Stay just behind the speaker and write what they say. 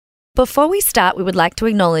Before we start, we would like to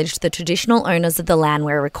acknowledge the traditional owners of the land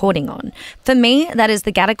we're recording on. For me, that is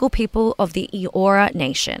the Gadigal people of the Eora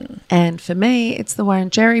Nation. And for me, it's the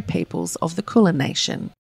Wurundjeri peoples of the Kulin Nation.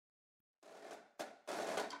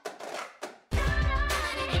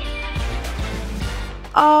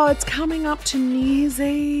 Oh, it's coming up to New Year's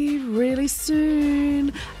Eve really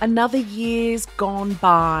soon. Another year's gone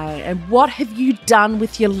by. And what have you done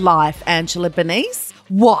with your life, Angela Bernice?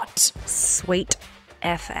 What? Sweet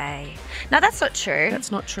FA. No, that's not true. That's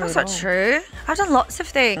not true That's at not all. true. I've done lots of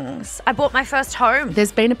things. I bought my first home.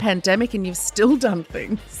 There's been a pandemic and you've still done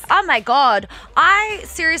things. Oh my God. I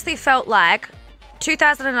seriously felt like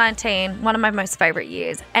 2019, one of my most favourite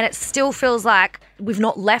years, and it still feels like we've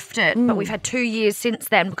not left it, but we've had 2 years since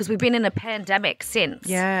then because we've been in a pandemic since.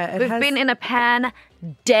 Yeah, We've been in a pandemic.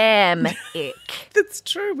 That's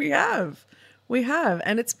true, we have. We have.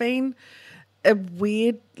 And it's been a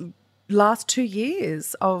weird last 2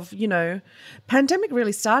 years of, pandemic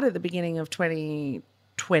really started at the beginning of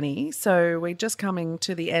 2020. So we're just coming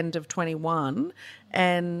to the end of 21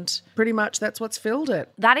 and pretty much that's what's filled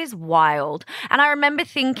it. That is wild. And I remember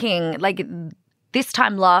thinking, like, this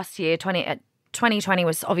time last year, 2020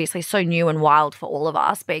 was obviously so new and wild for all of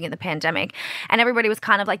us being in the pandemic. And everybody was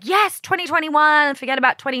kind of like, yes, 2021, forget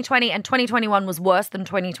about 2020. And 2021 was worse than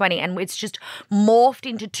 2020. And it's just morphed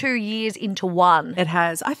into 2 years into one. It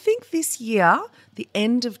has. I think this year, the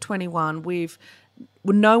end of 21,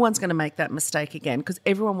 no one's going to make that mistake again because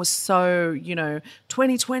everyone was so,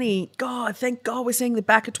 2020, God, thank God we're seeing the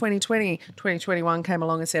back of 2020. 2021 came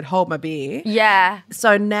along and said, hold my beer. Yeah.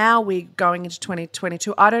 So now we're going into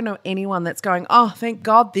 2022. I don't know anyone that's going, oh, thank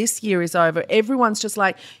God this year is over. Everyone's just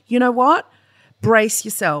like, you know what? Brace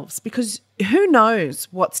yourselves because who knows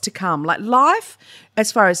what's to come. Like life,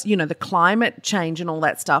 as far as, the climate change and all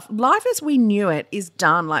that stuff, life as we knew it is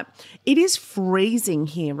done. Like it is freezing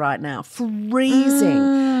here right now, freezing.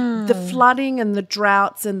 The flooding and the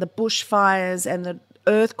droughts and the bushfires and the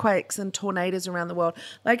earthquakes and tornadoes around the world.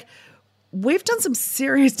 Like we've done some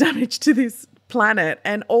serious damage to this planet.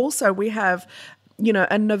 And also we have,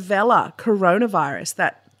 a novella coronavirus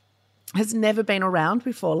that has never been around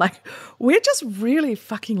before. Like we're just really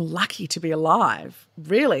fucking lucky to be alive,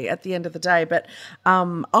 really, at the end of the day. But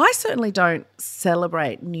I certainly don't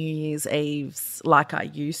celebrate New Year's Eves like I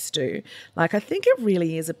used to. Like I think it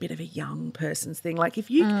really is a bit of a young person's thing. Like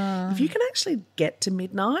if you can actually get to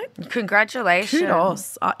midnight, Congratulations.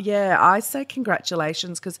 kudos. I say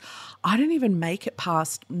congratulations because I don't even make it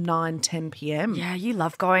past 9, 10 p.m. Yeah, you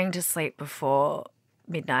love going to sleep before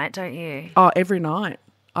midnight, don't you? Oh, every night.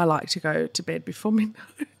 I like to go to bed before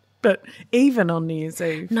midnight, but even on New Year's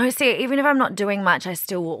Eve. No, see, even if I'm not doing much, I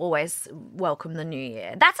still will always welcome the new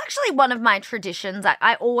year. That's actually one of my traditions.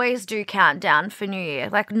 I always do countdown for New Year.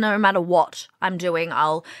 Like no matter what I'm doing,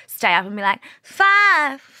 I'll stay up and be like,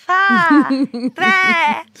 5, 4, 3,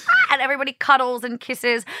 and everybody cuddles and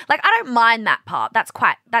kisses. Like I don't mind that part. That's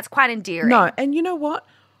quite endearing. No, and you know what?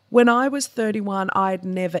 When I was 31, I'd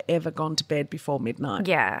never, ever gone to bed before midnight.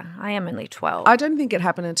 Yeah, I am only 12. I don't think it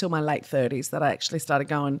happened until my late 30s that I actually started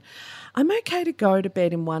going, I'm okay to go to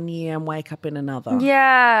bed in one year and wake up in another.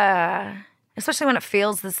 Yeah, especially when it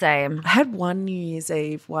feels the same. I had one New Year's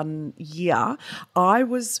Eve one year. I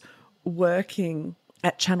was working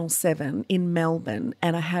at Channel 7 in Melbourne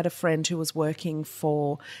and I had a friend who was working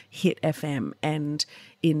for Hit FM and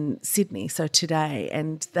in Sydney, so Today,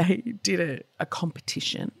 and they did a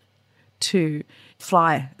competition to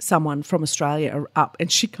fly someone from Australia up,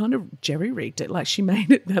 and she kind of jerry-rigged it. Like she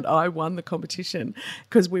made it that I won the competition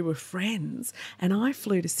because we were friends, and I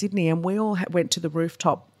flew to Sydney and we all went to the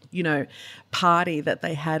rooftop party that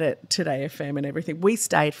they had at Today FM and everything. We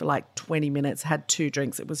stayed for like 20 minutes, had 2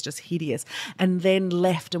 drinks. It was just hideous. And then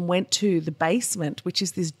left and went to the basement, which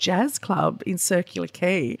is this jazz club in Circular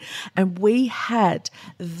Quay. And we had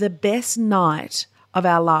the best night of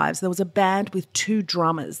our lives. There was a band with 2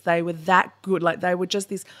 drummers. They were that good. Like they were just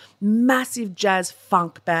this massive jazz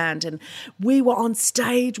funk band. And we were on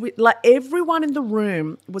stage with like everyone in the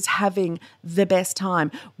room was having the best time.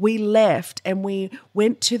 We left and we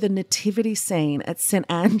went to the nativity scene at St.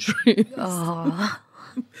 Andrews. Oh.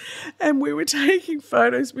 And we were taking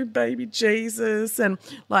photos with baby Jesus, and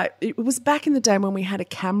like it was back in the day when we had a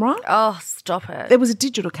camera. Oh, stop it. There was a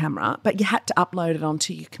digital camera, but you had to upload it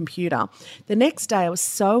onto your computer. The next day I was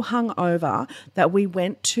so hungover that we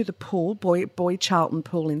went to the pool, Boy Charlton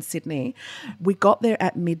Pool in Sydney. We got there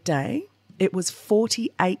at midday. It was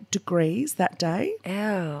 48 degrees that day.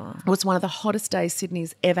 Ew. It was one of the hottest days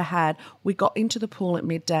Sydney's ever had. We got into the pool at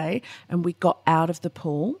midday and we got out of the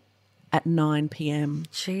pool at 9 p.m.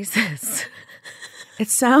 Jesus. It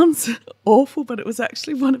sounds awful, but it was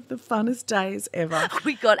actually one of the funnest days ever.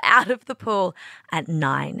 We got out of the pool at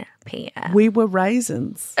 9 p.m. We were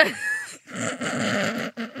raisins.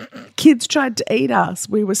 Kids tried to eat us.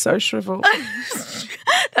 We were so shriveled.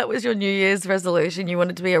 That was your New Year's resolution. You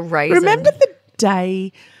wanted to be a raisin. Remember the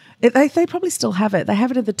day? They probably still have it. They have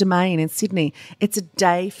it at the Domain in Sydney. It's a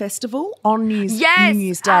day festival on New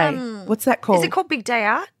Year's Day. What's that called? Is it called Big Day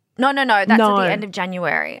Out? No. That's at the end of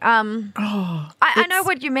January. I know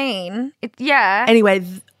what you mean. Anyway,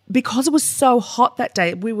 because it was so hot that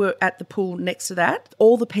day, we were at the pool next to that.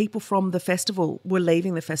 All the people from the festival were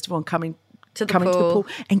leaving the festival and coming to the pool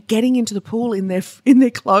and getting into the pool in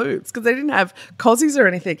their clothes because they didn't have cozies or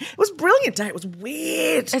anything. It was a brilliant day. It was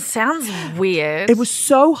weird. It sounds weird. It was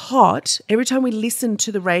so hot. Every time we listened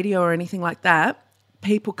to the radio or anything like that,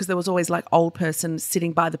 people, because there was always like old person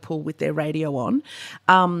sitting by the pool with their radio on,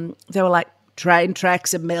 they were like, train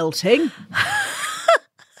tracks are melting.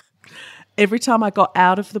 Every time I got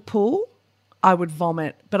out of the pool, I would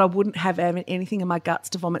vomit, but I wouldn't have anything in my guts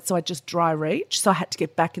to vomit, so I just dry reach. So I had to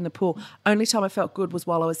get back in the pool. Only time I felt good was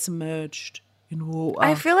while I was submerged in water.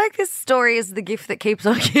 I feel like this story is the gift that keeps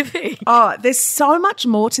on giving. Oh, there's so much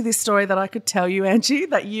more to this story that I could tell you, Angie,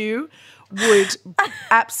 that you would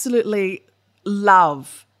absolutely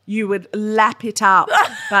love. You would lap it up,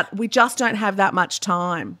 but we just don't have that much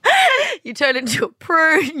time. You turn into a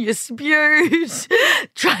prune, you spewed,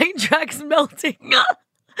 train tracks melting.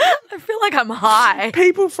 I feel like I'm high.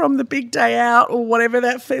 People from the Big Day Out or whatever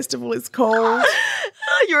that festival is called.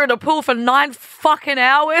 You're in a pool for 9 fucking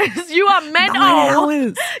hours. You are mental. 9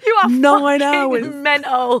 hours. You are 9 hours.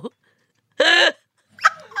 Mental.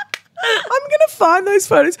 I'm going to find those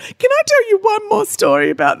photos. Can I tell you one more story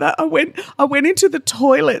about that? I went into the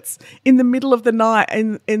toilets in the middle of the night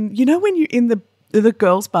and you know when you're in the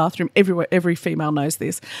girls' bathroom, every female knows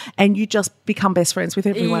this, and you just become best friends with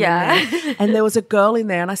everyone in there. And there was a girl in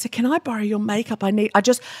there and I said, can I borrow your makeup? I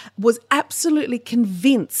just was absolutely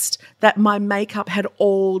convinced that my makeup had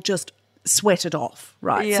all just sweated off,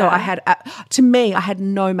 right? Yeah. So I had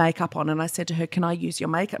no makeup on and I said to her, can I use your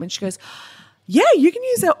makeup? And she goes, yeah, you can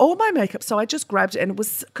use all my makeup. So I just grabbed it and it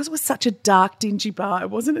was because it was such a dark, dingy bar. It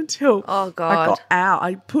wasn't until I got out,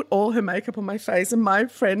 I put all her makeup on my face and my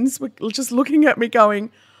friends were just looking at me going,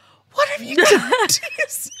 what have you done to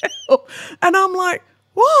yourself? And I'm like,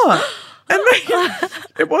 what? And then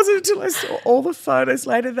it wasn't until I saw all the photos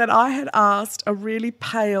later that I had asked a really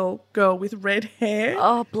pale girl with red hair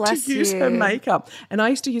to use her makeup. And I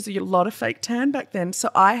used to use a lot of fake tan back then. So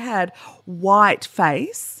I had white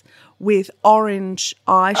face with orange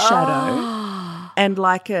eyeshadow and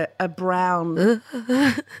like a brown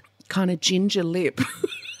kind of ginger lip.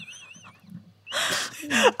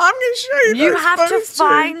 I'm going to show you. You have to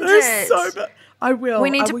find it. I will. We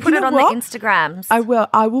need to put it on the Instagrams. I will.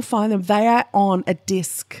 I will find them. They are on a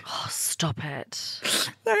disc. Oh, stop it.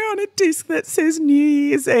 They're on a disc that says New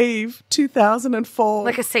Year's Eve 2004.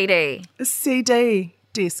 Like a CD. A CD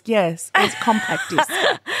disc, yes. It's a compact disc.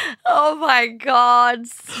 Oh my God.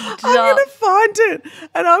 Stop. I'm going to find it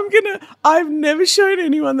and I've never shown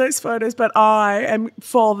anyone those photos, but I am,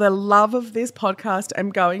 for the love of this podcast, am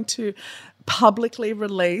going to publicly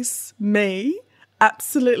release me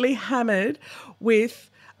absolutely hammered with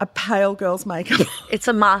a pale girl's makeup. It's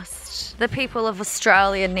a must. The people of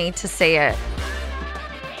Australia need to see it.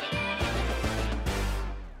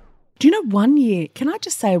 Do you know 1 year, can I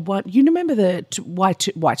just say you remember the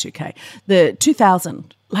Y2K, the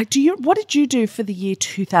 2000? Like, what did you do for the year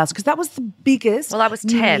 2000? Because that was the biggest I was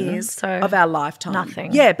 10 years so of our lifetime.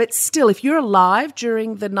 Nothing. Yeah, but still, if you're alive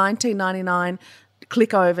during the 1999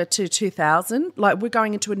 click over to 2000, like we're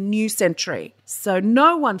going into a new century. So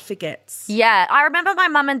no one forgets. Yeah, I remember my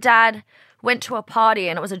mum and dad went to a party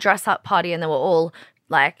and it was a dress-up party and they were all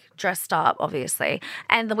like dressed up, obviously.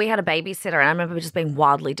 And then we had a babysitter and I remember just being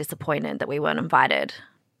wildly disappointed that we weren't invited.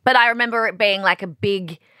 But I remember it being like a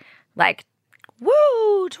big, like,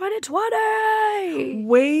 woo,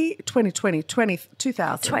 2020.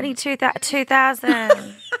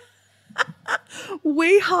 2000.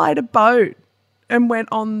 We hired a boat and went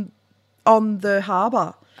on the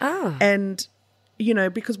harbour. Oh. And,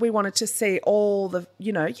 because we wanted to see all the,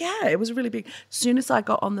 it was really big. As soon as I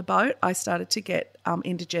got on the boat, I started to get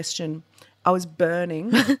indigestion. I was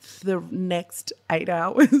burning for the next 8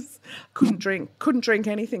 hours. Couldn't drink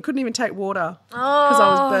anything. Couldn't even take water because I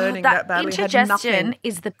was burning that badly. Indigestion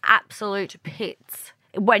is the absolute pits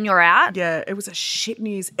when you're out. Yeah, it was a shit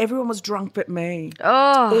news. Everyone was drunk but me.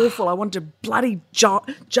 Oh. It was awful. I wanted to bloody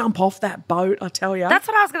jump off that boat, I tell you. That's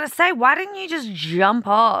what I was going to say. Why didn't you just jump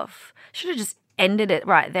off? Should have just ended it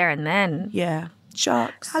right there and then. Yeah.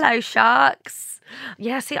 Sharks. Hello, sharks.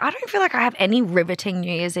 Yeah, see, I don't feel like I have any riveting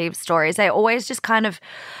New Year's Eve stories. They always just kind of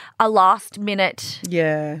a last minute.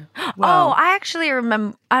 Yeah. Oh, I actually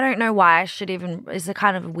remember, I don't know why I should even, it's a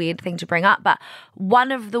kind of a weird thing to bring up, but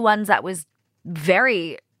one of the ones that was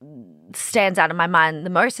very stands out in my mind the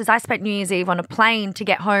most is I spent New Year's Eve on a plane to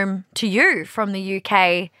get home to you from the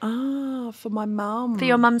UK. For my mum. For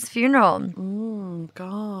your mum's funeral.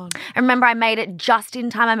 God. I remember I made it just in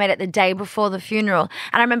time. I made it the day before the funeral.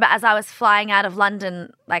 And I remember as I was flying out of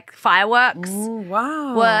London, like fireworks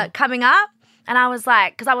were coming up. And I was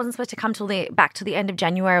like, because I wasn't supposed to come back to the end of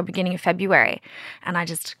January or beginning of February. And I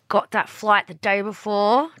just got that flight the day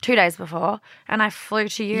before, 2 days before, and I flew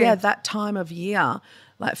to you. Yeah, that time of year,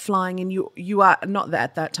 like flying in, you are not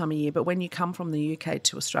at that time of year, but when you come from the UK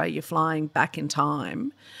to Australia, you're flying back in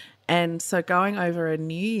time. And so going over a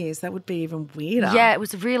New Year's, that would be even weirder. Yeah, it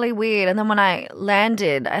was really weird. And then when I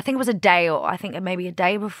landed, I think it was a day or I think maybe a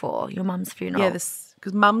day before your mum's funeral. Yeah,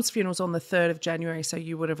 because mum's funeral's on the 3rd of January, so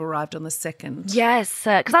you would have arrived on the 2nd. Yes,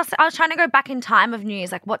 because I was trying to go back in time of New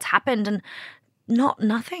Year's, like what's happened, and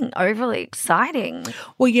nothing overly exciting.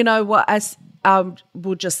 Well, you know what, as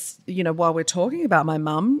we'll just, while we're talking about my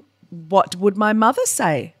mum, what would my mother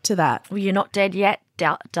say to that? Well, you're not dead yet,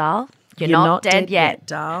 Dal. You're not dead yet,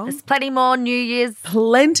 Dal. There's plenty more New Year's.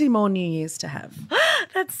 Plenty more New Year's to have.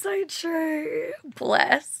 That's so true.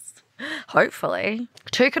 Bless. Hopefully.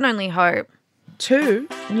 Two can only hope. Two?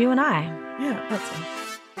 You and I. Yeah, that's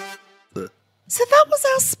all. So that was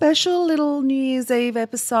our special little New Year's Eve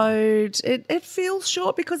episode. It feels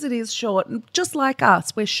short because it is short. Just like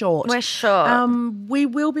us, we're short. We're short. We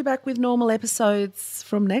will be back with normal episodes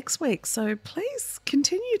from next week. So please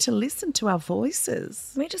continue to listen to our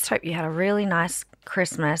voices. We just hope you had a really nice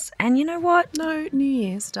Christmas. And you know what? No, New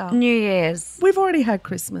Year's, darling. New Year's. We've already had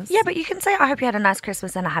Christmas. Yeah, but you can say, I hope you had a nice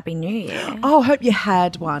Christmas and a happy New Year. Oh, hope you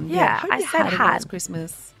had one. Yeah, hope I you said had. A nice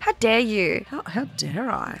Christmas. How dare you? How dare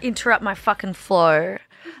I? Interrupt my fucking flow.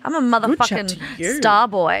 I'm a motherfucking star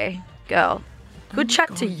boy girl. Good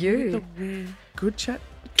chat to you. Good chat.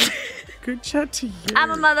 Good chat to you. I'm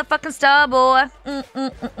a motherfucking star boy.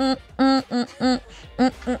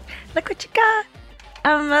 Look what you got.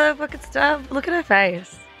 I'm a motherfucking star. Look at her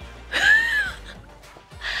face.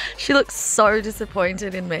 She looks so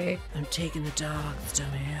disappointed in me. I'm taking the dogs to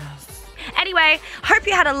my house. Anyway, hope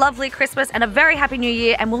you had a lovely Christmas and a very happy New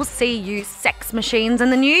Year, and we'll see you sex machines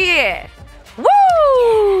in the new year.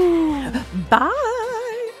 Woo! Bye.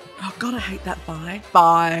 Oh, God, I hate that bye.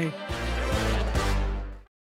 Bye.